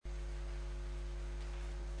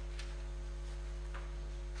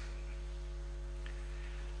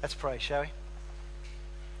Let's pray, shall we?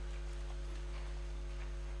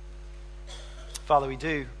 Father, we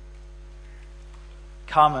do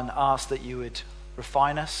come and ask that you would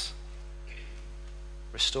refine us,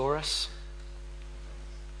 restore us.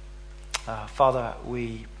 Father,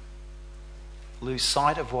 we lose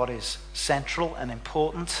sight of what is central and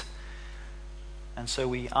important, and so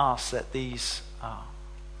we ask that these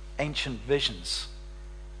ancient visions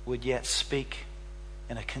would yet speak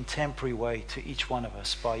in a contemporary way to each one of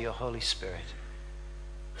us by your Holy Spirit,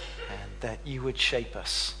 and that you would shape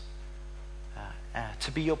us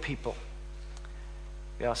to be your people.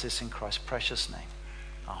 We ask this in Christ's precious name.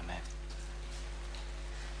 Amen.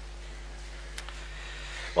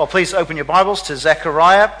 Well, please open your Bibles to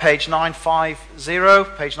Zechariah, page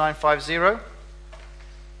 950. Page 950.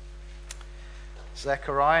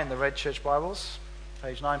 Zechariah in the Red Church Bibles,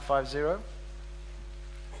 page 950.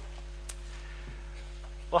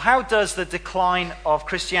 Well, how does the decline of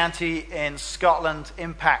Christianity in Scotland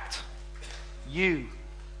impact you?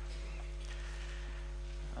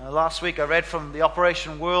 Last week I read from the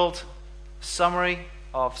Operation World summary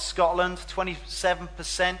of Scotland.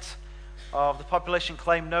 27% of the population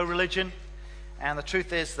claim no religion, and the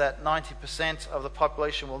truth is that 90% of the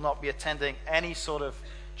population will not be attending any sort of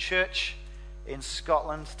church in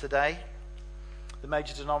Scotland today. The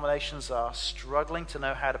major denominations are struggling to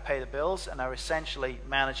know how to pay the bills and are essentially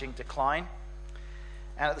managing decline.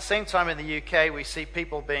 And at the same time in the UK, we see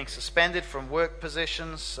people being suspended from work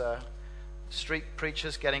positions, street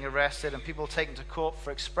preachers getting arrested, and people taken to court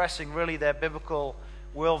for expressing really their biblical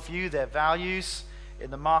worldview, their values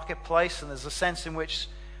in the marketplace. And there's a sense in which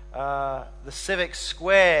the civic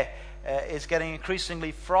square is getting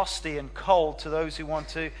increasingly frosty and cold to those who want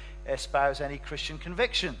to espouse any Christian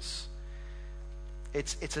convictions.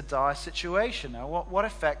 It's a dire situation. Now, what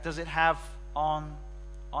effect does it have on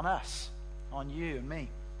us, on you and me?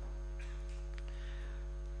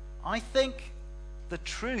 I think the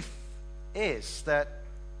truth is that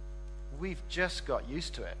we've just got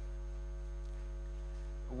used to it.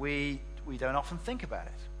 We don't often think about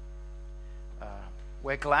it.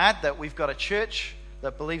 We're glad that we've got a church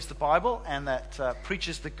that believes the Bible and that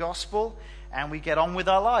preaches the gospel, and we get on with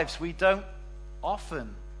our lives. We don't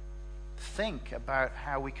often think about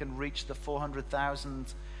how we can reach the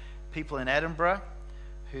 400,000 people in Edinburgh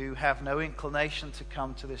who have no inclination to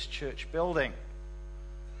come to this church building.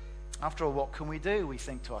 After all, what can we do? We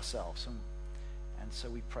think to ourselves, and so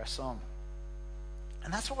we press on.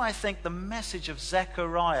 And that's why I think the message of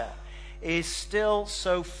Zechariah is still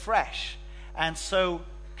so fresh and so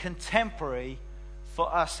contemporary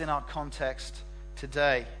for us in our context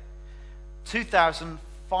today.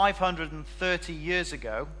 2,530 years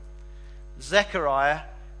ago, Zechariah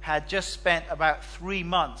had just spent about 3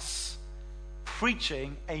 months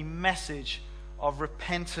preaching a message of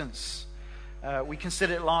repentance. We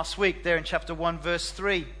considered it last week there in chapter 1, verse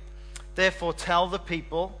 3. Therefore tell the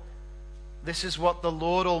people, this is what the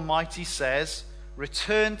Lord Almighty says,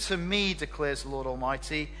 return to me, declares the Lord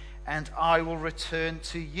Almighty, and I will return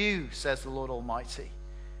to you, says the Lord Almighty.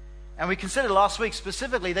 And we considered last week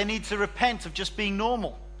specifically they need to repent of just being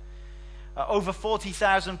normal. Over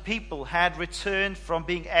 40,000 people had returned from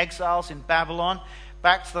being exiles in Babylon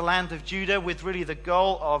back to the land of Judah with really the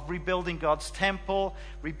goal of rebuilding God's temple,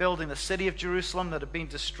 rebuilding the city of Jerusalem that had been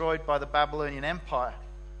destroyed by the Babylonian Empire.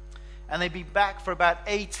 And they'd be back for about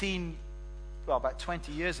 20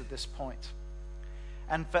 years at this point.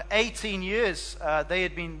 And for 18 years, they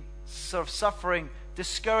had been sort of suffering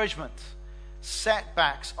discouragement,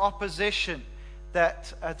 setbacks, opposition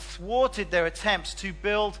that thwarted their attempts to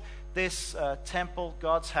build this temple,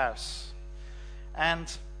 God's house. And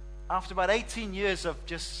after about 18 years of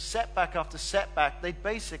just setback after setback, they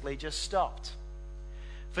basically just stopped.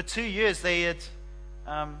 For 2 years, they had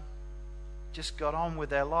just got on with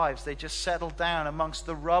their lives. They just settled down amongst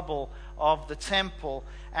the rubble of the temple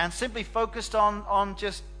and simply focused on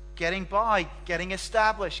just getting by, getting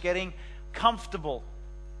established, getting comfortable.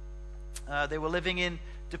 They were living in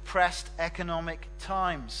depressed economic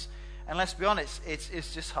times. And let's be honest,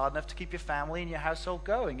 it's just hard enough to keep your family and your household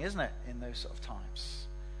going, isn't it, in those sort of times?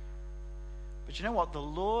 But you know what? The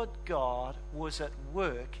Lord God was at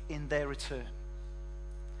work in their return.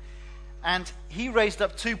 And he raised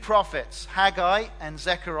up 2 prophets, Haggai and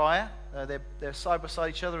Zechariah. They're side by side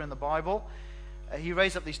each other in the Bible. He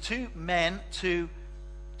raised up these 2 men to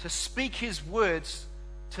speak his words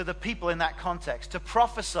to the people in that context, to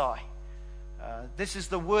prophesy. This is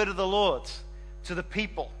the word of the Lord to the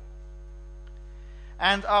people.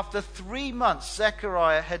 And after 3 months,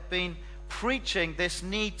 Zechariah had been preaching this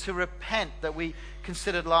need to repent that we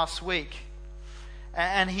considered last week.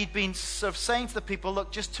 And he'd been sort of saying to the people,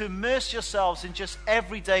 look, just to immerse yourselves in just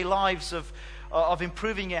everyday lives of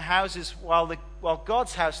improving your houses while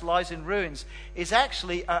God's house lies in ruins is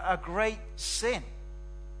actually a great sin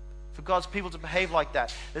for God's people to behave like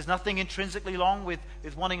that. There's nothing intrinsically wrong with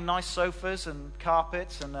wanting nice sofas and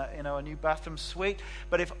carpets and a new bathroom suite.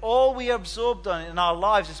 But if all we are absorbed on in our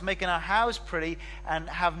lives is making our house pretty and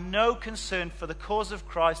have no concern for the cause of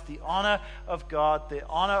Christ, the honor of God, the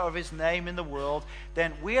honor of his name in the world,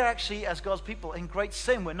 then we are actually, as God's people, in great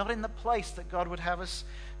sin. We're not in the place that God would have us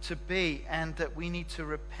to be, and that we need to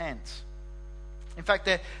repent. In fact,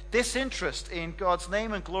 their disinterest in God's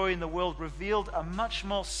name and glory in the world revealed a much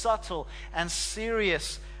more subtle and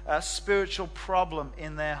serious spiritual problem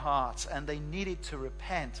in their hearts, and they needed to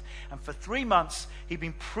repent. And for 3 months, he'd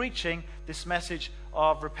been preaching this message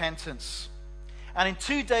of repentance. And in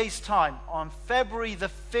 2 days' time, on February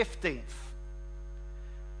the 15th,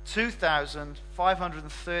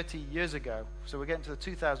 2,530 years ago, so we're getting to the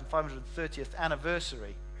 2,530th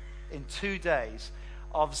anniversary in 2 days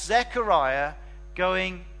of Zechariah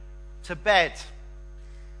going to bed.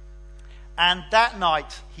 And that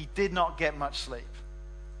night, he did not get much sleep.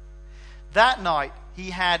 That night, he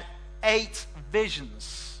had 8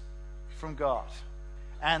 visions from God.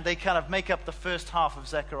 And they kind of make up the first half of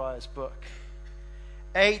Zechariah's book.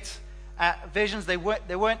 8 visions. They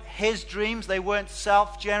weren't his dreams. They weren't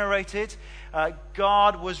self-generated.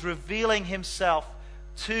 God was revealing himself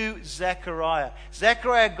to Zechariah.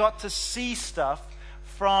 Zechariah got to see stuff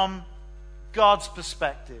from God's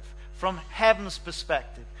perspective, from heaven's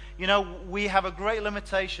perspective. You know, we have a great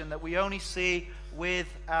limitation that we only see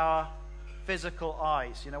with our physical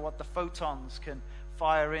eyes. You know, what the photons can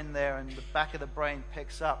fire in there and the back of the brain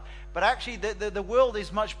picks up. But actually, the world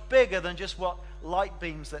is much bigger than just what light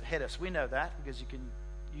beams that hit us. We know that because you can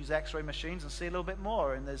use X-ray machines and see a little bit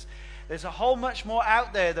more. And there's a whole much more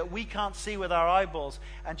out there that we can't see with our eyeballs.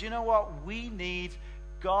 And do you know what? We need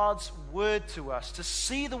God's word to us to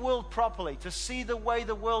see the world properly, to see the way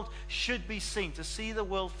the world should be seen, to see the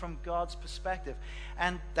world from God's perspective.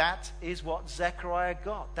 And that is what Zechariah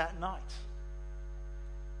got that night.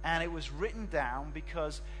 And it was written down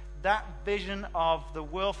because that vision of the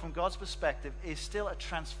world from God's perspective is still a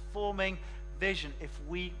transforming vision if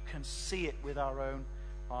we can see it with our own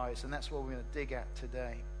eyes. And that's what we're going to dig at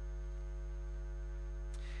today.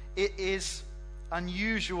 It is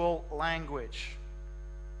unusual language.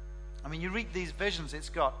 I mean, you read these visions, it's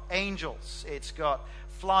got angels, it's got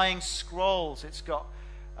flying scrolls, it's got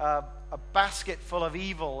a basket full of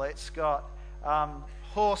evil, it's got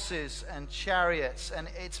horses and chariots, and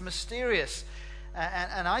it's mysterious.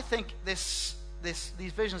 And I think these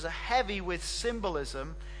visions are heavy with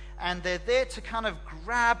symbolism, and they're there to kind of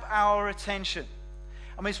grab our attention.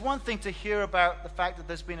 I mean, it's one thing to hear about the fact that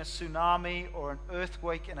there's been a tsunami or an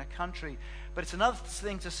earthquake in a country, but it's another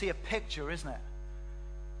thing to see a picture, isn't it?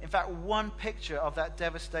 In fact, one picture of that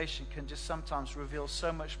devastation can just sometimes reveal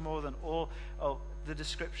so much more than all of the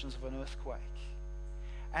descriptions of an earthquake.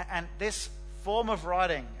 And this form of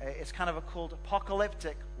writing, it's kind of called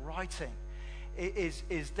apocalyptic writing,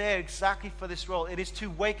 is there exactly for this role. It is to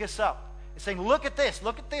wake us up. It's saying, look at this,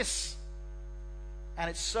 look at this. And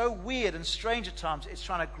it's so weird and strange at times. It's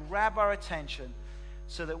trying to grab our attention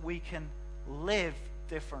so that we can live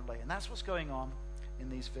differently. And that's what's going on in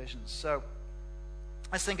these visions. So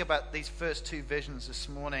let's think about these first 2 visions this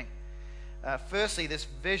morning. Firstly, this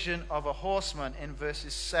vision of a horseman in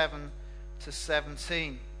verses 7 to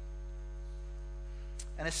 17.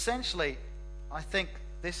 And essentially, I think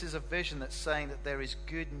this is a vision that's saying that there is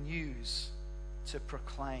good news to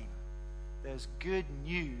proclaim. There's good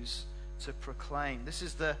news to proclaim. This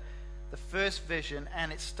is the first vision,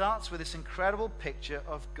 and it starts with this incredible picture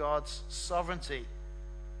of God's sovereignty.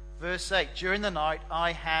 Verse 8, during the night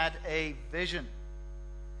I had a vision.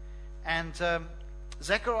 And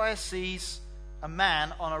Zechariah sees a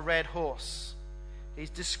man on a red horse.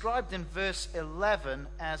 He's described in verse 11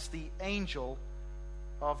 as the angel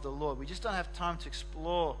of the Lord. We just don't have time to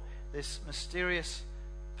explore this mysterious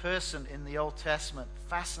person in the Old Testament.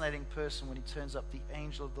 Fascinating person when he turns up, the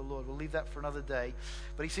angel of the Lord. We'll leave that for another day.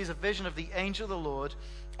 But he sees a vision of the angel of the Lord,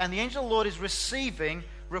 and the angel of the Lord is receiving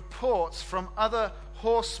reports from other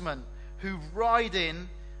horsemen who ride in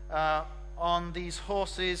on these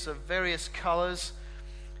horses of various colors,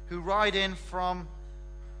 who ride in from,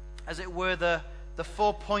 as it were, the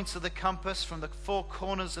 4 points of the compass, from the 4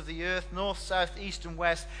 corners of the earth, north, south, east, and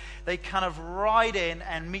west. They kind of ride in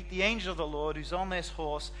and meet the angel of the Lord who's on this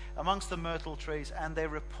horse amongst the myrtle trees, and they're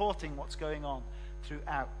reporting what's going on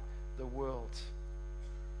throughout the world.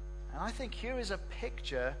 And I think here is a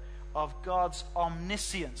picture of God's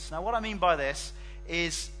omniscience. Now, what I mean by this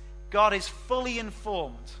is God is fully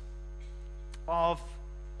informed of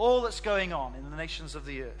all that's going on in the nations of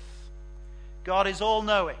the earth. God is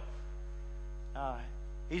all-knowing.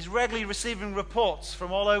 He's regularly receiving reports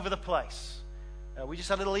from all over the place. We just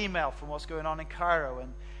had a little email from what's going on in Cairo,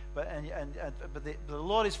 but the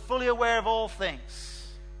Lord is fully aware of all things.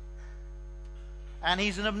 And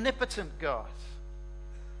he's an omnipotent God.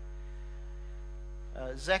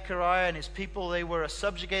 Zechariah and his people, they were a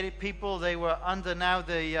subjugated people. They were under now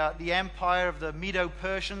the empire of the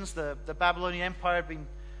Medo-Persians. The Babylonian Empire had been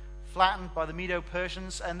flattened by the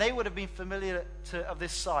Medo-Persians, and they would have been familiar of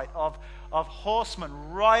this sight of horsemen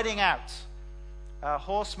riding out,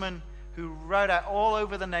 horsemen who rode out all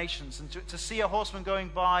over the nations. And to see a horseman going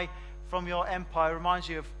by from your empire reminds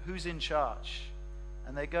you of who's in charge.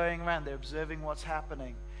 And they're going around, they're observing what's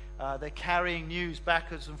happening. They're carrying news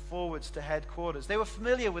backwards and forwards to headquarters. They were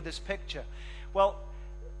familiar with this picture. Well,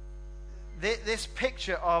 this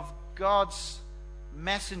picture of God's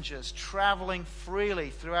messengers traveling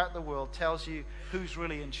freely throughout the world tells you who's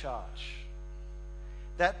really in charge.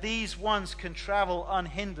 That these ones can travel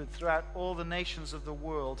unhindered throughout all the nations of the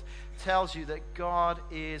world tells you that God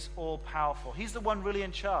is all-powerful. He's the one really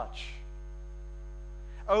in charge.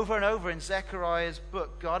 Over and over in Zechariah's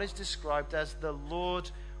book, God is described as the Lord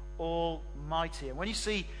Almighty. And when you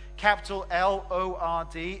see capital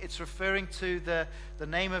L-O-R-D, it's referring to the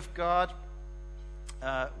name of God,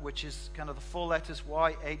 which is kind of the four letters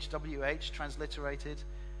Y-H-W-H transliterated.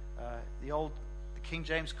 The King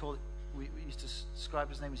James called it, we used to describe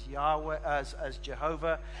his name as Yahweh, as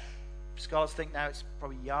Jehovah. Scholars think now it's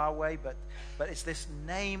probably Yahweh, but it's this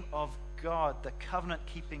name of God, the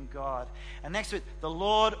covenant-keeping God. And next to it, the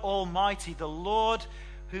Lord Almighty, the Lord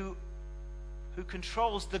who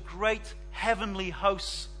controls the great heavenly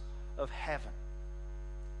hosts of heaven.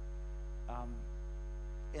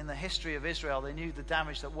 In the history of Israel, they knew the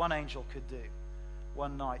damage that one angel could do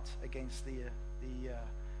one night against the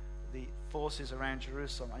forces around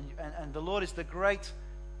Jerusalem. And the Lord is the great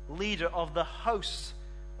leader of the hosts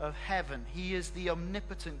of heaven. He is the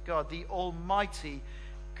omnipotent God, the Almighty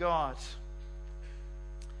God.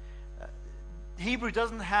 Hebrew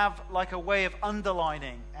doesn't have like a way of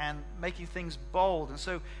underlining and making things bold. And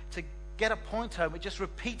so to get a point home, it just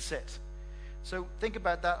repeats it. So think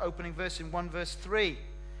about that opening verse in 1 verse 3.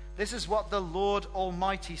 This is what the Lord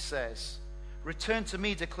Almighty says. Return to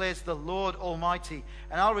me, declares the Lord Almighty,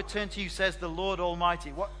 and I'll return to you, says the Lord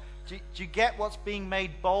Almighty. Do you get what's being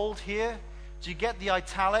made bold here? Do you get the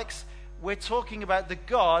italics? We're talking about the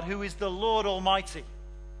God who is the Lord Almighty.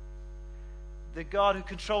 The God who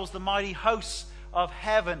controls the mighty hosts of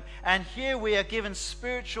heaven. And here we are given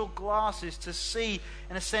spiritual glasses to see,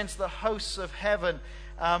 in a sense, the hosts of heaven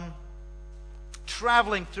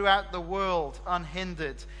traveling throughout the world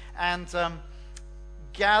unhindered and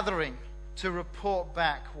gathering to report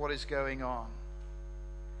back what is going on.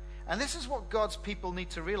 And this is what God's people need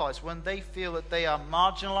to realize when they feel that they are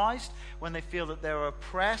marginalized, when they feel that they're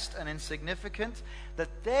oppressed and insignificant, that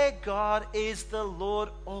their God is the Lord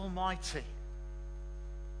Almighty,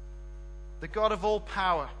 the God of all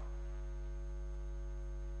power.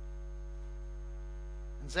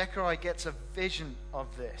 And Zechariah gets a vision of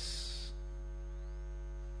this.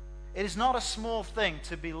 It is not a small thing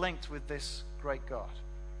to be linked with this great God.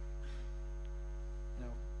 You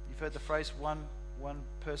know, you've heard the phrase, one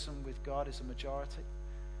person with God is a majority.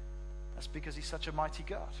 That's because he's such a mighty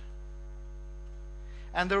God.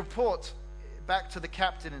 And the report back to the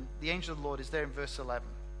captain and the angel of the Lord is there in verse 11.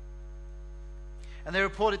 And they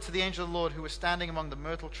reported to the angel of the Lord who was standing among the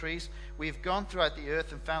myrtle trees, we have gone throughout the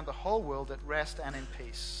earth and found the whole world at rest and in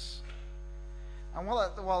peace. And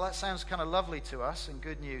while that sounds kind of lovely to us and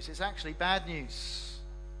good news, it's actually bad news.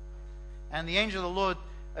 And the angel of the Lord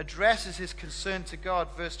addresses his concern to God,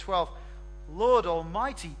 verse 12. Lord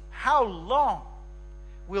Almighty, how long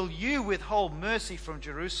will you withhold mercy from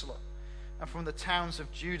Jerusalem and from the towns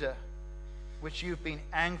of Judah, which you've been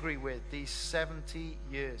angry with these 70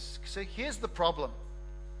 years? So here's the problem.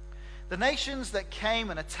 The nations that came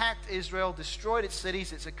and attacked Israel, destroyed its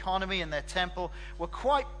cities, its economy, and their temple, were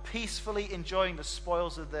quite peacefully enjoying the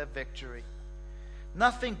spoils of their victory.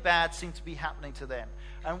 Nothing bad seemed to be happening to them.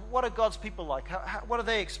 And what are God's people like? What are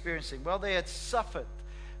they experiencing? Well, they had suffered.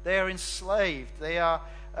 They are enslaved. They are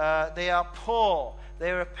poor.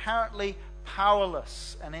 They are apparently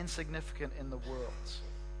powerless and insignificant in the world.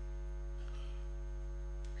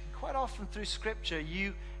 Quite often through Scripture,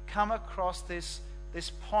 you come across this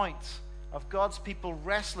point of God's people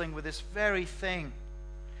wrestling with this very thing.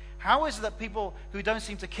 How is it that people who don't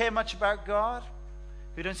seem to care much about God,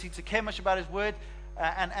 who don't seem to care much about His Word,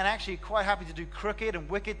 and actually quite happy to do crooked and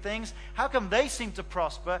wicked things? How come they seem to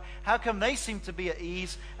prosper? How come they seem to be at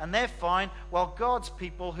ease and they're fine, while God's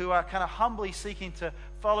people who are kind of humbly seeking to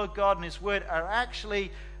follow God and His Word are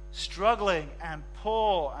actually struggling and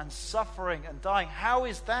poor and suffering and dying? How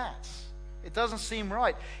is that? It doesn't seem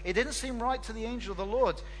right. It didn't seem right to the angel of the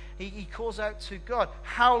Lord. He calls out to God,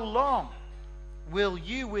 "How long will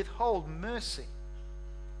you withhold mercy?"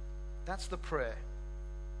 That's the prayer.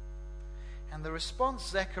 And the response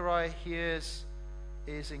Zechariah hears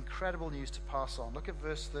is incredible news to pass on. Look at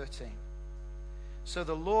verse 13. "So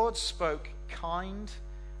the Lord spoke kind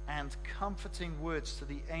and comforting words to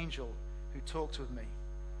the angel who talked with me.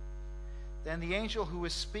 Then the angel who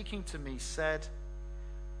was speaking to me said,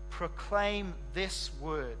 'Proclaim this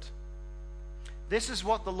word. This is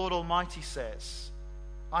what the Lord Almighty says.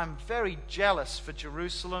 I'm very jealous for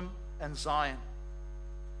Jerusalem and Zion,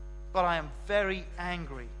 but I am very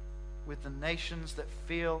angry with the nations that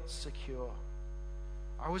feel secure.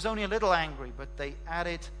 I was only a little angry, but they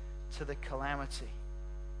added to the calamity.'"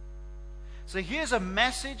 So here's a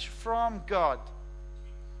message from God.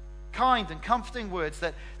 Kind and comforting words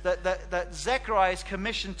that Zechariah is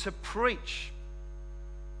commissioned to preach.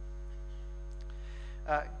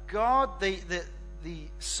 God, the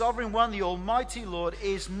sovereign one, the Almighty Lord,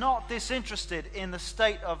 is not disinterested in the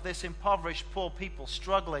state of this impoverished, poor people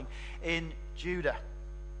struggling in Judah.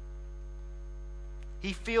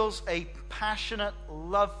 He feels a passionate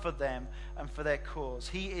love for them and for their cause.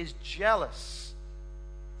 He is jealous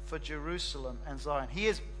for Jerusalem and Zion. He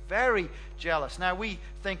is very jealous. Now, we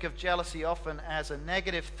think of jealousy often as a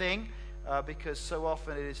negative thing because so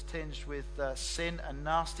often it is tinged with sin and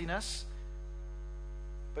nastiness.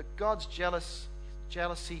 But God's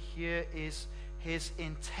jealousy here is His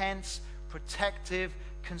intense, protective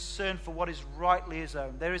concern for what is rightly His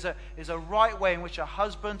own. There is a right way in which a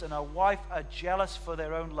husband and a wife are jealous for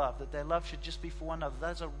their own love, that their love should just be for one another.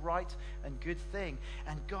 That's a right and good thing.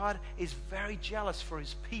 And God is very jealous for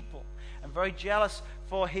His people and very jealous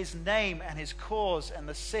for His name and His cause and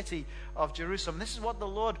the city of Jerusalem. This is what the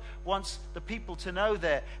Lord wants the people to know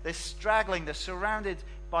there. They're straggling, they're surrounded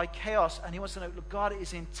by chaos, and He wants to know, look, God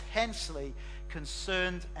is intensely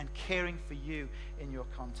concerned and caring for you in your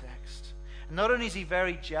context. And not only is He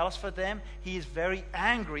very jealous for them, He is very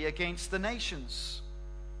angry against the nations.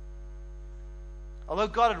 Although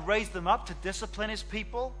God had raised them up to discipline His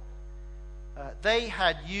people, they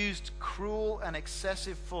had used cruel and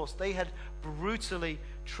excessive force. They had brutally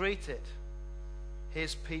treated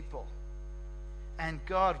His people. And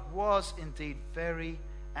God was indeed very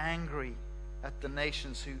angry at the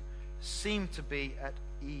nations who seemed to be at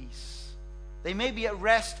ease. They may be at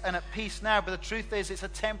rest and at peace now, but the truth is it's a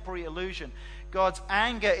temporary illusion. God's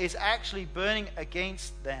anger is actually burning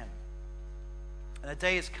against them. And a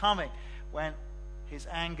day is coming when His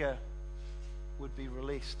anger would be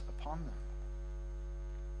released upon them.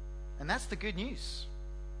 And that's the good news.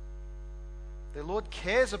 The Lord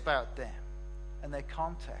cares about them and their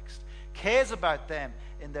context, cares about them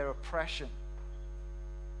in their oppression.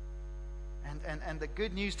 And the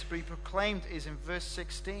good news to be proclaimed is in verse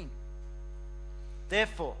 16.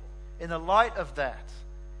 "Therefore, in the light of that,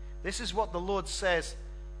 this is what the Lord says,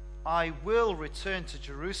 I will return to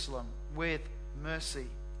Jerusalem with mercy,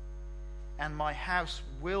 and my house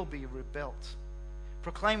will be rebuilt.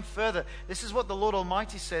 Proclaim further, this is what the Lord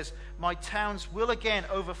Almighty says, my towns will again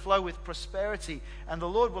overflow with prosperity, and the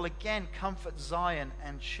Lord will again comfort Zion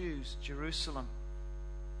and choose Jerusalem."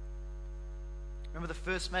 Remember the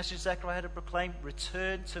first message Zechariah had to proclaim?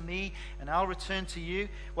 Return to me and I'll return to you.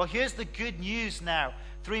 Well, here's the good news now,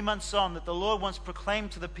 3 months on, that the Lord wants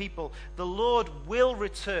proclaimed to the people. The Lord will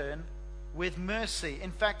return with mercy.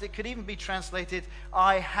 In fact, it could even be translated,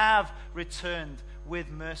 I have returned with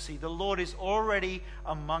mercy. The Lord is already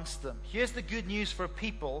amongst them. Here's the good news for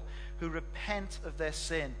people who repent of their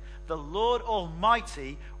sin. The Lord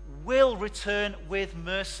Almighty will return with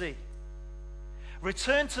mercy.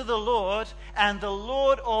 Return to the Lord, and the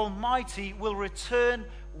Lord Almighty will return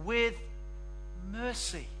with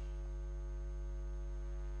mercy.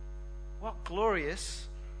 What glorious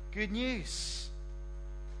good news.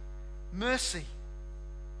 Mercy.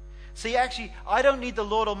 See, actually, I don't need the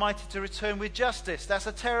Lord Almighty to return with justice. That's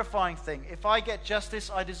a terrifying thing. If I get justice,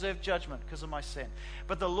 I deserve judgment because of my sin.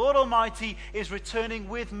 But the Lord Almighty is returning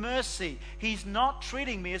with mercy. He's not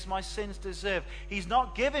treating me as my sins deserve. He's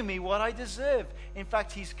not giving me what I deserve. In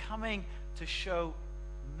fact, He's coming to show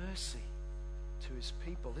mercy to His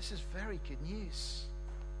people. This is very good news.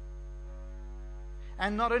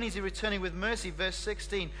 And not only is He returning with mercy, verse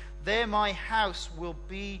 16, there my house will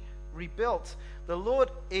be rebuilt. The Lord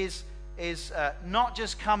is is not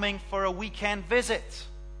just coming for a weekend visit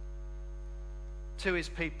to his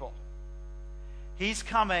people. He's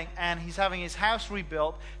coming and he's having his house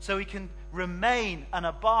rebuilt so he can remain and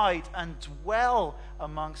abide and dwell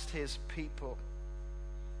amongst his people.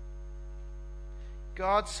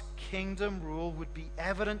 God's kingdom rule would be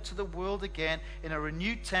evident to the world again in a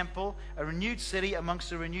renewed temple, a renewed city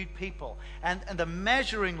amongst a renewed people. And the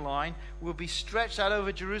measuring line will be stretched out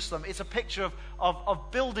over Jerusalem. It's a picture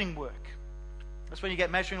of building work. That's when you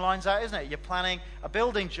get measuring lines out, isn't it? You're planning a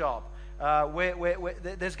building job. Where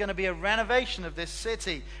there's going to be a renovation of this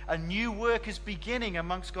city. A new work is beginning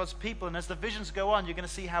amongst God's people. And as the visions go on, you're going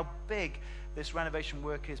to see how big this renovation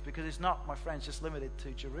work is, because it's not, my friends, just limited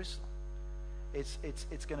to Jerusalem. It's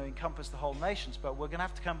going to encompass the whole nations, but we're going to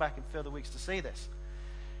have to come back in further weeks to see this.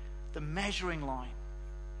 The measuring line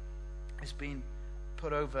has been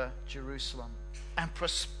put over Jerusalem, and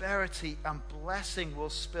prosperity and blessing will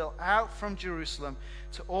spill out from Jerusalem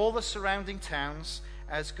to all the surrounding towns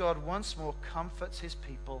as God once more comforts his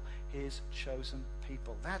people, his chosen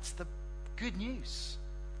people. That's the good news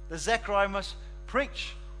that Zechariah must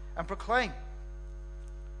preach and proclaim.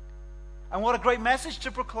 And what a great message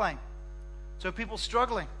to proclaim to people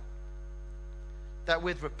struggling. That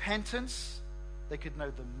with repentance, they could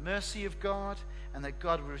know the mercy of God, and that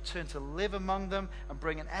God would return to live among them and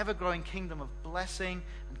bring an ever-growing kingdom of blessing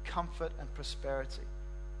and comfort and prosperity.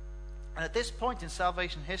 And at this point in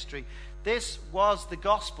salvation history, this was the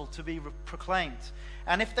gospel to be proclaimed.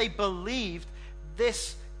 And if they believed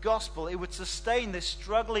this gospel, it would sustain this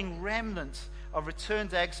struggling remnant of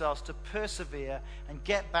returned exiles to persevere and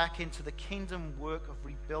get back into the kingdom work of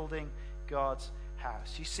rebuilding God's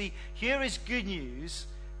house. You see, here is good news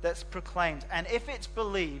that's proclaimed. And if it's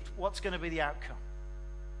believed, what's going to be the outcome?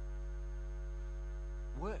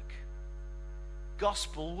 Work.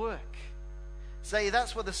 Gospel work. Say,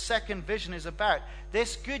 that's what the second vision is about.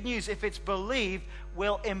 This good news, if it's believed,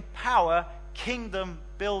 will empower kingdom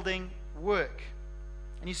building work.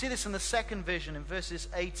 And you see this in the second vision in verses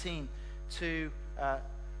 18 to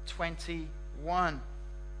 21.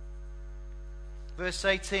 Verse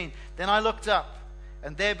 18, then I looked up,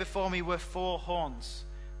 and there before me were 4 horns.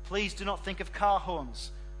 Please do not think of car horns.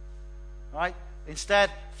 Right? Instead,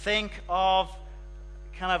 think of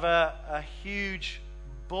kind of a huge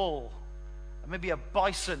bull, maybe a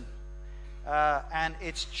bison, and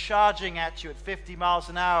it's charging at you at 50 miles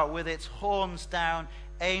an hour with its horns down,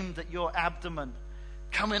 aimed at your abdomen,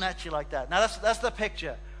 coming at you like that. Now that's the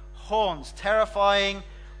picture. Horns, terrifying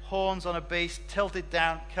horns on a beast, tilted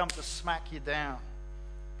down, come to smack you down.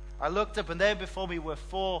 I looked up, and there before me were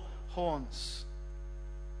 4 horns.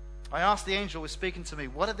 I asked the angel who was speaking to me,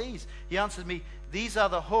 what are these? He answered me, these are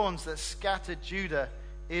the horns that scattered Judah,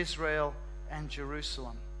 Israel, and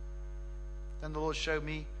Jerusalem. Then the Lord showed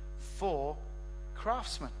me 4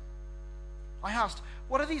 craftsmen. I asked,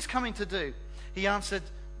 what are these coming to do? He answered,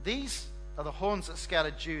 these are the horns that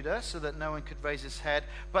scattered Judah, so that no one could raise his head.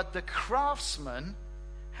 But the craftsmen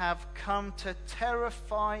have come to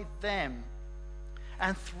terrify them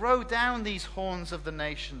and throw down these horns of the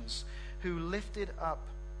nations, who lifted up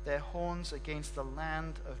their horns against the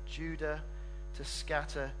land of Judah to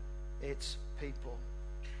scatter its people.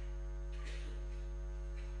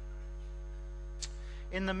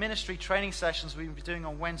 In the ministry training sessions we've been doing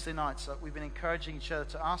on Wednesday nights, we've been encouraging each other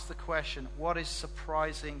to ask the question, what is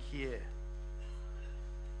surprising here?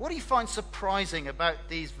 What do you find surprising about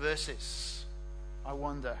these verses? I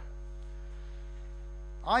wonder.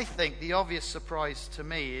 I think the obvious surprise to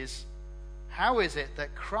me is, how is it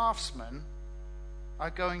that craftsmen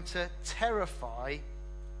are going to terrify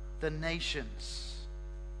the nations?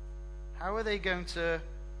 How are they going to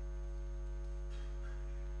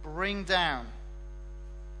bring down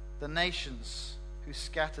the nations who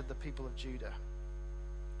scattered the people of Judah?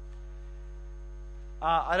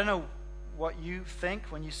 I don't know what you think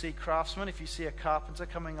when you see craftsmen. If you see a carpenter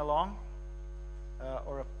coming along,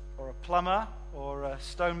 or a plumber, or a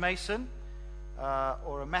stonemason,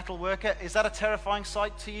 or a metal worker, is that a terrifying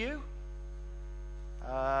sight to you?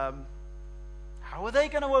 How are they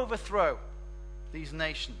going to overthrow these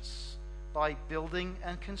nations? By building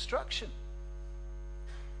and construction.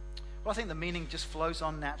 Well, I think the meaning just flows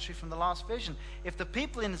on naturally from the last vision. If the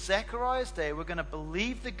people in Zechariah's day were going to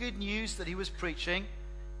believe the good news that he was preaching,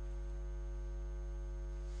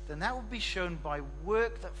 then that would be shown by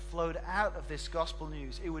work that flowed out of this gospel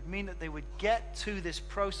news. It would mean that they would get to this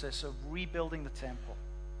process of rebuilding the temple.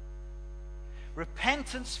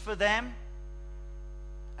 Repentance for them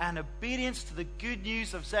and obedience to the good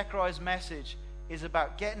news of Zechariah's message is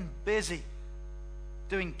about getting busy,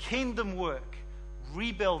 doing kingdom work,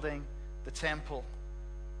 rebuilding the temple.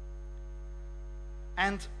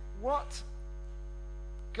 And what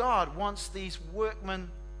God wants these workmen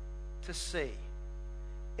to see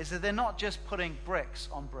is that they're not just putting bricks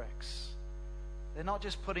on bricks. They're not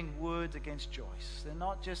just putting wood against joists. They're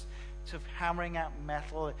not just sort of hammering out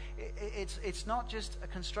metal. It's not just a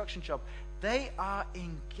construction job. They are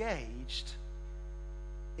engaged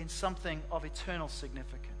in something of eternal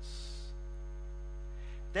significance.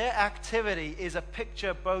 Their activity is a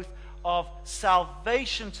picture both of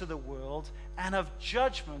salvation to the world and of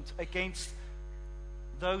judgment against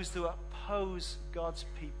those who oppose God's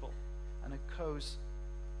people and oppose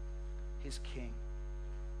his king.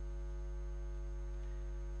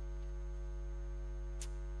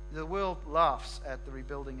 The world laughs at the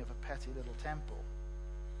rebuilding of a petty little temple,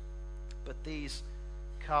 but these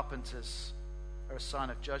carpenters are a sign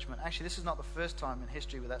of judgment. Actually, this is not the first time in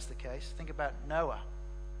history where that's the case. Think about Noah.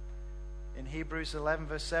 In Hebrews 11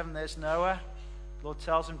 verse 7, there's Noah. The Lord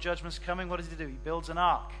tells him judgment's coming. What does he do? He builds an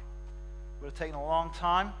ark. It would have taken a long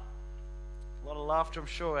time. A lot of laughter, I'm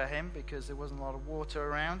sure, at him because there wasn't a lot of water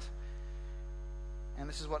around. And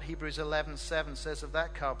this is what Hebrews 11:7 says of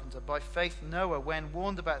that carpenter. By faith Noah, when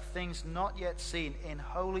warned about things not yet seen, in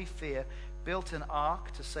holy fear, built an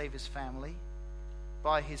ark to save his family.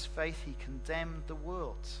 By his faith he condemned the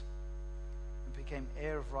world and became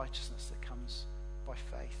heir of righteousness that comes by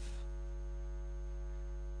faith.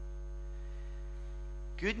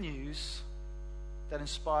 Good news that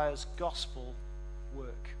inspires gospel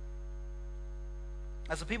work.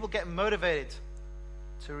 As the people get motivated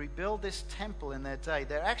to rebuild this temple in their day,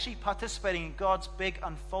 they're actually participating in God's big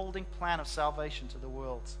unfolding plan of salvation to the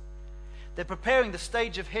world. They're preparing the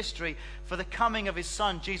stage of history for the coming of his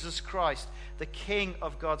Son, Jesus Christ, the King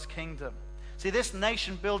of God's kingdom. See, this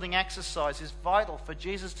nation-building exercise is vital for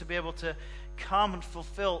Jesus to be able to come and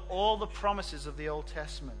fulfill all the promises of the Old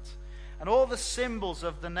Testament. And all the symbols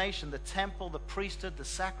of the nation, the temple, the priesthood, the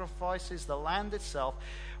sacrifices, the land itself,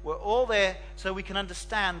 were all there so we can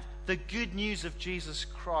understand the good news of Jesus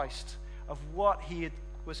Christ, of what he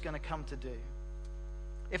was going to come to do.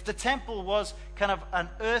 If the temple was kind of an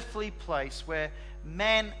earthly place where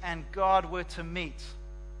men and God were to meet,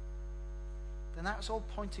 then that was all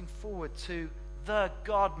pointing forward to the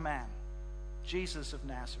God-man, Jesus of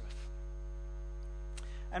Nazareth.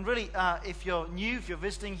 And really, if you're new, if you're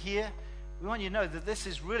visiting here, we want you to know that this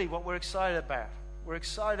is really what we're excited about. We're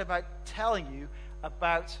excited about telling you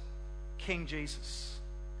about King Jesus.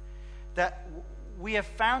 That we have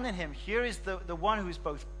found in him. Here is the one who is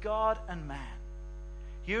both God and man.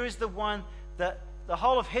 Here is the one that the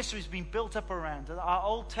whole of history has been built up around. Our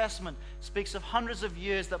Old Testament speaks of hundreds of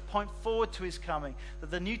years that point forward to his coming. That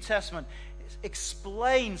the New Testament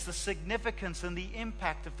explains the significance and the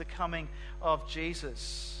impact of the coming of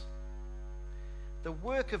Jesus. The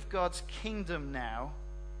work of God's kingdom now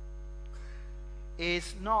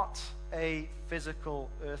is not a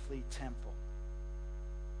physical earthly temple.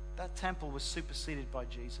 That temple was superseded by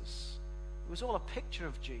Jesus. It was all a picture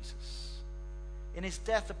of Jesus. In his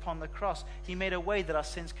death upon the cross, he made a way that our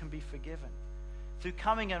sins can be forgiven. Through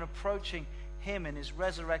coming and approaching him in his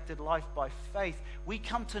resurrected life by faith, we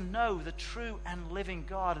come to know the true and living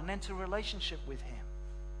God and enter a relationship with him.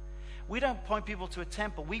 We don't point people to a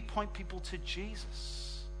temple, we point people to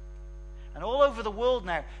Jesus. And all over the world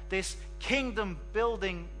now, this kingdom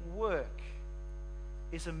building work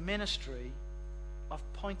is a ministry of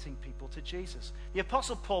pointing people to Jesus. The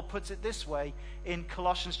Apostle Paul puts it this way in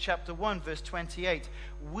Colossians chapter 1, verse 28.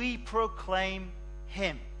 We proclaim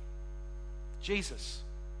him, Jesus.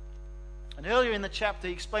 And earlier in the chapter,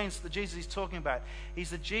 he explains the Jesus he's talking about. He's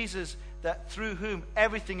the Jesus that through whom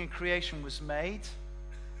everything in creation was made,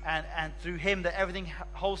 and through him that everything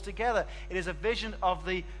holds together. It is a vision of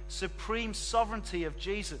the supreme sovereignty of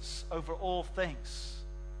Jesus over all things.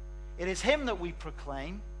 It is him that we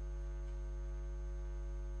proclaim,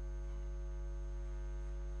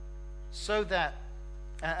 so that,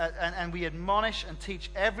 and we admonish and teach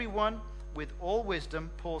everyone with all wisdom,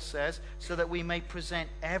 Paul says, so that we may present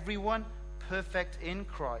everyone perfect in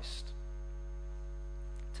Christ.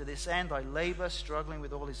 To this end I labor, struggling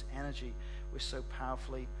with all his energy, which so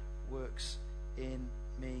powerfully works in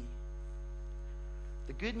me.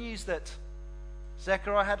 The good news that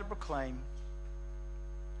Zechariah had to proclaim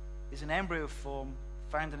is in embryo form,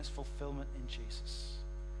 found in its fulfillment in Jesus.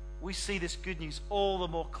 We see this good news all the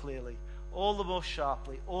more clearly, all the more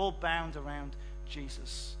sharply, all bound around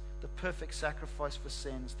Jesus, the perfect sacrifice for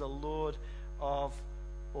sins, the Lord of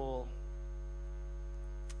all.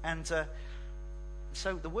 And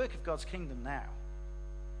so the work of God's kingdom now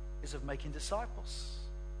is of making disciples,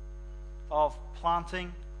 of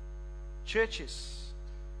planting churches,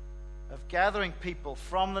 of gathering people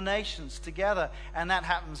from the nations together. And that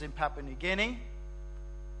happens in Papua New Guinea.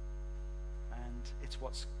 And it's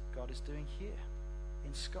what God is doing here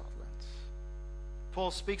in Scotland.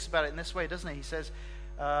 Paul speaks about it in this way, doesn't he? He says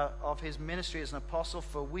of his ministry as an apostle,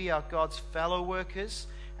 for we are God's fellow workers.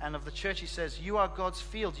 And of the church he says, you are God's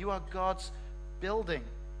field, you are God's building.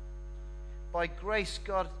 By grace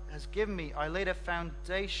God has given me, I laid a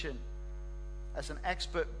foundation as an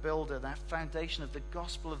expert builder, that foundation of the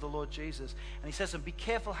gospel of the Lord Jesus. And he says, and be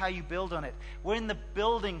careful how you build on it. We're in the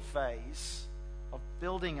building phase of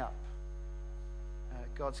building up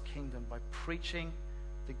God's kingdom by preaching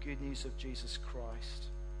the good news of Jesus Christ.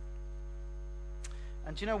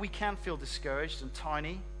 And we can feel discouraged and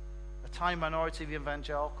a tiny minority of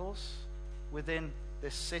evangelicals within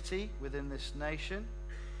this city, within this nation.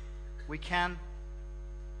 We can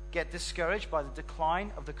get discouraged by the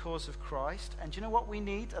decline of the cause of Christ. And do you know what we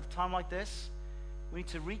need at a time like this? We need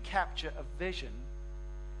to recapture a vision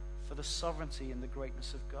for the sovereignty and the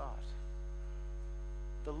greatness of God.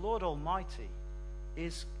 The Lord Almighty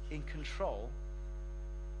is in control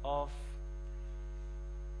of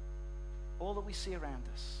all that we see around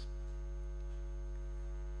us.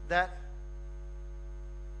 That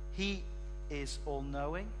He is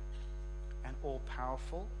all-knowing and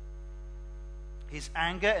all-powerful. His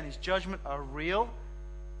anger and His judgment are real.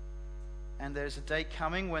 And there's a day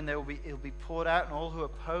coming when it'll be poured out on all who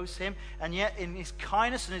oppose Him. And yet in His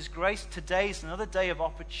kindness and His grace, today is another day of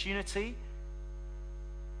opportunity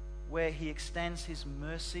where He extends His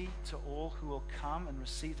mercy to all who will come and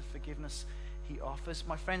receive the forgiveness He offers.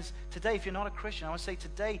 My friends, today, if you're not a Christian, I want to say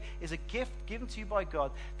today is a gift given to you by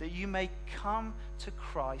God that you may come to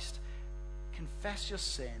Christ, confess your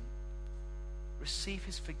sin, receive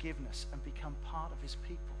His forgiveness, and become part of His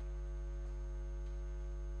people.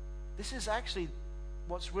 This is actually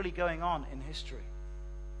what's really going on in history.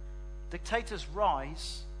 Dictators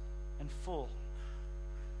rise and fall.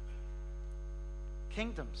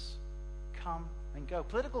 Kingdoms come and go.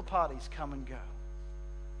 Political parties come and go.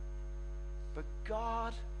 But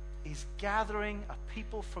God is gathering a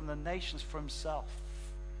people from the nations for Himself.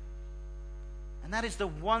 And that is the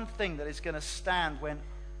one thing that is going to stand when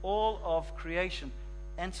all of creation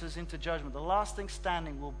enters into judgment. The last thing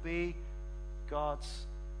standing will be God's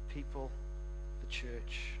people, the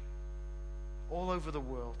church. All over the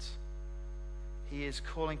world, He is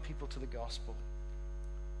calling people to the gospel.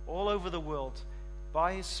 All over the world,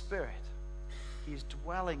 by His Spirit, He is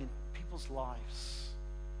dwelling in people's lives.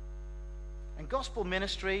 And gospel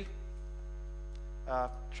ministry,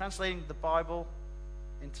 translating the Bible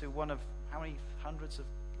into one of how many hundreds of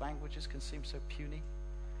languages can seem so puny.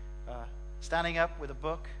 Standing up with a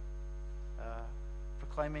book,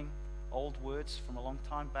 proclaiming old words from a long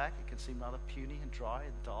time back, it can seem rather puny and dry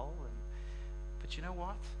and dull. But you know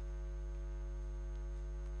what?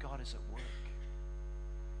 God is at work,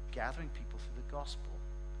 gathering people through the gospel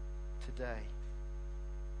today.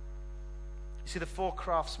 You see, the four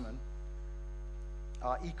craftsmen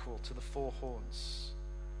are equal to the four horns.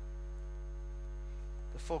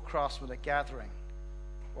 The four craftsmen are gathering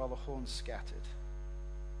while the horns scattered.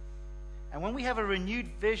 And when we have a renewed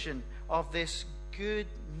vision of this good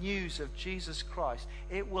news of Jesus Christ,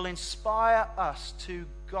 it will inspire us to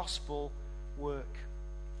gospel work.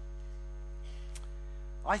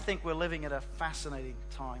 I think we're living at a fascinating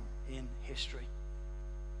time in history.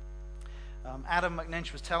 Adam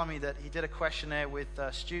McNinch was telling me that he did a questionnaire with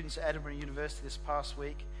students at Edinburgh University this past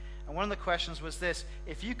week. And one of the questions was this: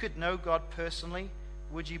 if you could know God personally,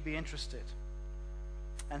 would you be interested?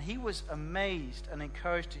 And he was amazed and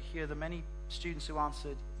encouraged to hear the many students who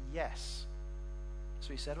answered yes. That's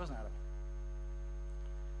what he said, wasn't it, Adam?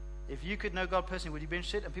 If you could know God personally, would you be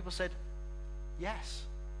interested? And people said yes.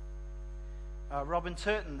 Robin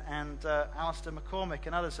Turton and Alistair McCormick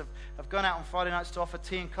and others have gone out on Friday nights to offer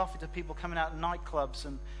tea and coffee to people coming out of nightclubs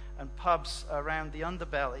and pubs around the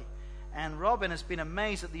underbelly. And Robin has been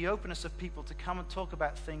amazed at the openness of people to come and talk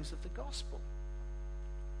about things of the gospel.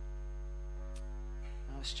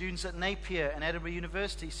 Students at Napier and Edinburgh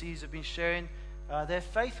University have been sharing their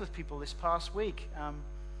faith with people this past week.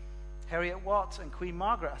 Harriet Watt and Queen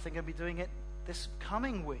Margaret, I think, will be doing it this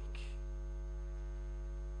coming week.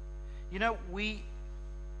 You know, we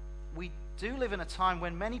do live in a time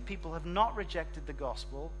when many people have not rejected the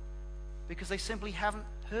gospel because they simply haven't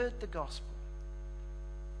heard the gospel.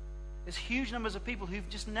 There's huge numbers of people who've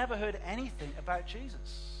just never heard anything about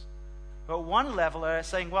Jesus. But at one level, they're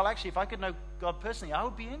saying, well, actually, if I could know God personally, I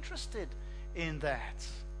would be interested in that.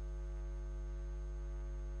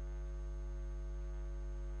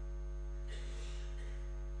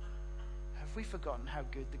 Have we forgotten how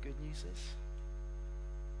good the good news is?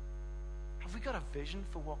 got a vision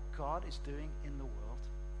for what God is doing in the world?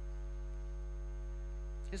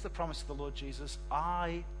 Here's the promise of the Lord Jesus: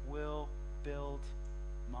 I will build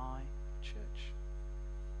my church.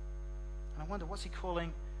 And I wonder, what's he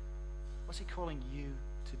calling you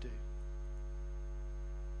to do?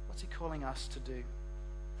 What's he calling us to do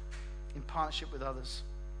in partnership with others?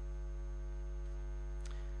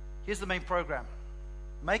 Here's the main program: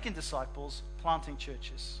 making disciples, planting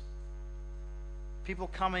churches. People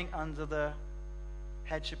coming under the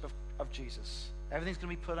headship of Jesus. Everything's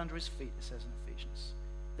going to be put under his feet, it says in Ephesians.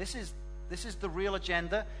 This is the real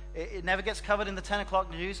agenda. It never gets covered in the 10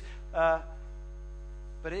 o'clock news, but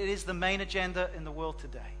it is the main agenda in the world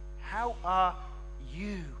today. How are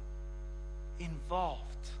you involved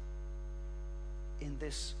in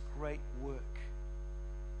this great work,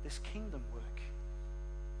 this kingdom work?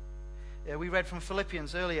 We read from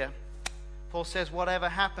Philippians earlier. Paul says, whatever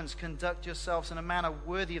happens, conduct yourselves in a manner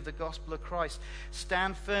worthy of the gospel of Christ.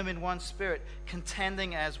 Stand firm in one spirit,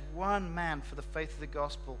 contending as one man for the faith of the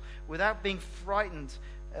gospel, without being frightened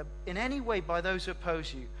in any way by those who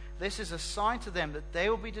oppose you. This is a sign to them that they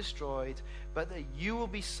will be destroyed, but that you will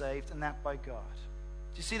be saved, and that by God.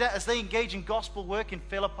 Do you see that? As they engage in gospel work in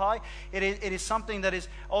Philippi, it is something that is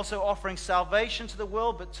also offering salvation to the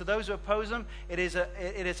world, but to those who oppose them, it is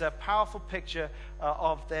a powerful picture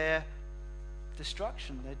of their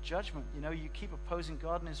destruction, their judgment. You know, you keep opposing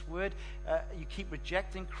God and his word, you keep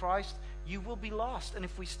rejecting Christ, you will be lost. And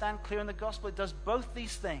if we stand clear in the gospel, it does both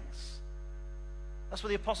these things. That's what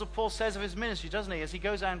the Apostle Paul says of his ministry, doesn't he? As he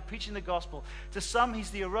goes out preaching the gospel. To some, he's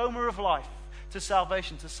the aroma of life to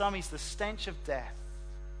salvation. To some, he's the stench of death.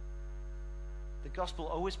 The gospel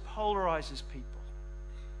always polarizes people.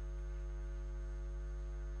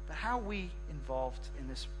 But how are we involved in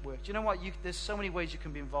this work? Do you know what? There's so many ways you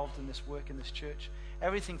can be involved in this work in this church.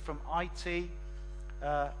 Everything from IT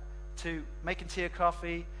to making tea or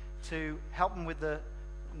coffee, to helping with the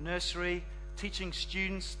nursery, teaching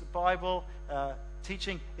students the Bible,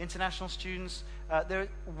 teaching international students. They're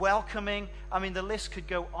welcoming. I mean, the list could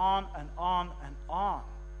go on and on and on.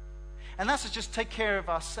 And that's to just take care of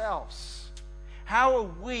ourselves. How are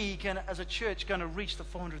we, as a church, going to reach the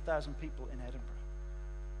 400,000 people in Edinburgh?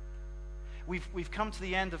 We've come to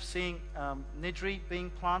the end of seeing Niddrie being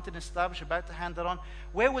planted and established, about to hand that on.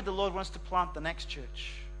 Where would the Lord want us to plant the next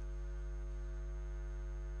church?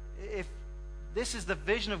 If this is the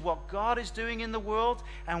vision of what God is doing in the world,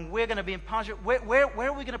 and we're going to be in partnership, where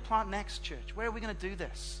are we going to plant next, church? Where are we going to do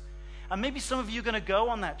this? And maybe some of you are going to go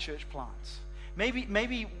on that church plant.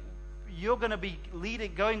 Maybe you're going to be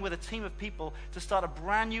going with a team of people to start a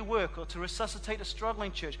brand new work or to resuscitate a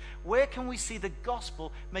struggling church. Where can we see the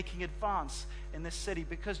gospel making advance in this city?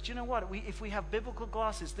 Because do you know what? If we have biblical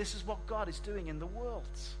glasses, this is what God is doing in the world.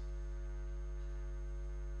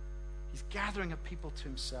 He's gathering a people to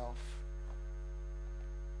himself.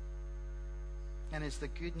 And it's the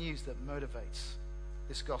good news that motivates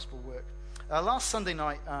this gospel work. Last Sunday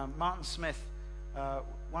night, Martin Smith,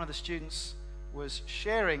 one of the students, was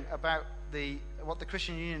sharing about what the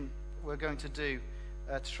Christian Union were going to do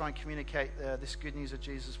to try and communicate this good news of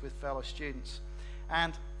Jesus with fellow students.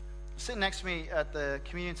 And sitting next to me at the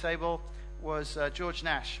communion table was George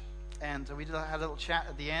Nash. And we had a little chat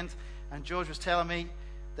at the end. And George was telling me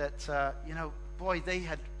that,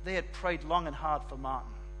 they had prayed long and hard for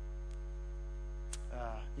Martin.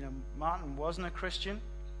 Martin wasn't a Christian.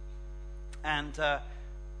 And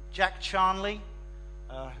Jack Charnley,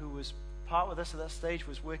 who was part with us at that stage,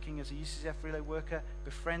 was working as a UCCF relay worker,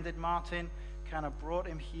 befriended Martin, kind of brought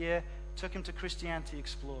him here, took him to Christianity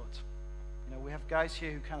Explored. We have guys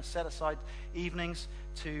here who kind of set aside evenings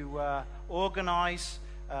to organize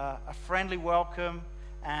a friendly welcome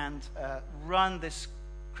and run this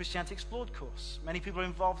Christianity Explored course. Many people are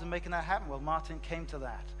involved in making that happen. Well, Martin came to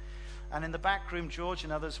that. And in the back room, George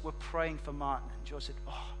and others were praying for Martin. And George said,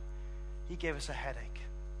 he gave us a headache.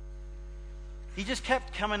 He just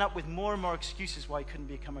kept coming up with more and more excuses why he couldn't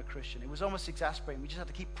become a Christian. It was almost exasperating. We just had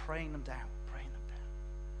to keep praying them down.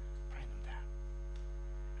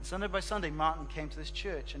 And Sunday by Sunday, Martin came to this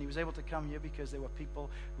church, and he was able to come here because there were people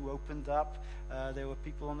who opened up. There were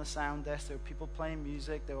people on the sound desk. There were people playing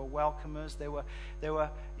music. There were welcomers. There were,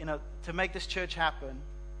 to make this church happen.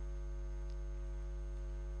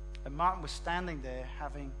 And Martin was standing there,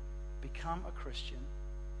 having become a Christian,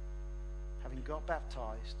 having got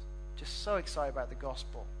baptized, just so excited about the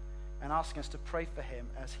gospel, and asking us to pray for him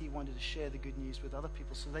as he wanted to share the good news with other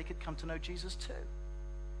people so they could come to know Jesus too.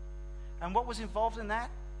 And what was involved in that?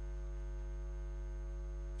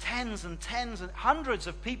 Tens and hundreds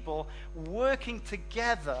of people working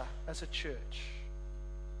together as a church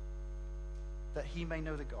that he may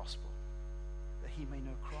know the gospel. he may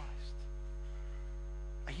know Christ.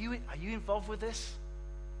 Are you involved with this?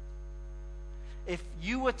 If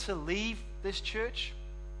you were to leave this church,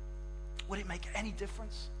 would it make any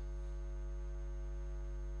difference?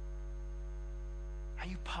 Are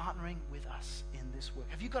you partnering with us in this work?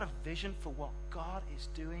 Have you got a vision for what God is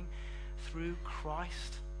doing through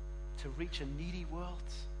Christ to reach a needy world?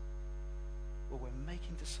 Well, we're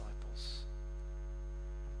making disciples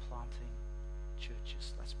and planting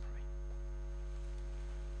churches. Let's pray.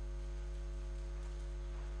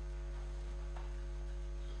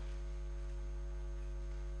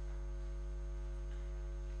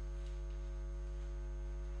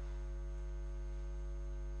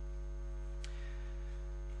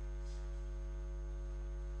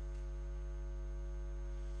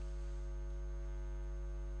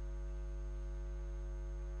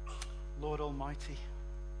 Lord Almighty,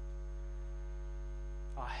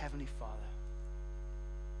 our Heavenly Father,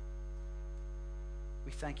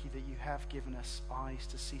 we thank you that you have given us eyes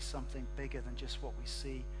to see something bigger than just what we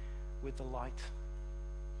see with the light,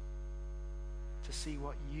 to see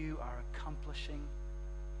what you are accomplishing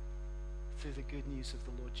through the good news of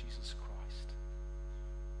the Lord Jesus Christ.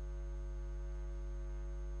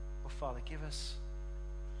 Oh, Father, give us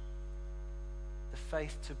the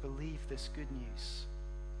faith to believe this good news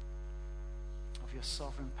of your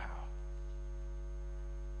sovereign power.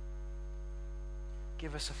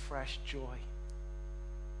 Give us a fresh joy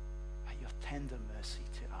at your tender mercy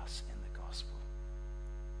to us in the gospel.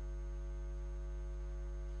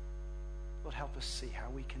 Lord, help us see how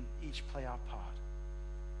we can each play our part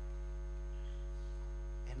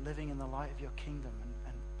in living in the light of your kingdom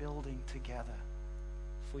and building together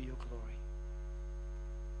for your glory.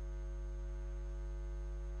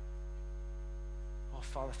 Oh,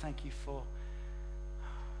 Father, thank you for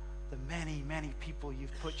the many, many people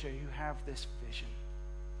you've put here who have this vision.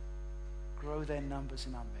 Grow their numbers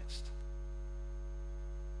in our midst.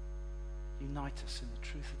 Unite us in the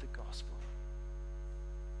truth of the gospel.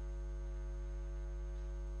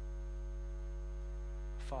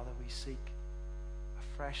 Father, we seek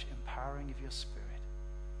a fresh empowering of your Spirit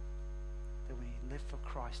that we live for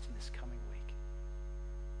Christ in this coming week.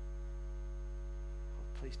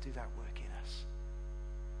 Lord, please do that work in us.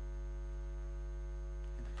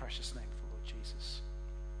 In the precious name of the Lord Jesus.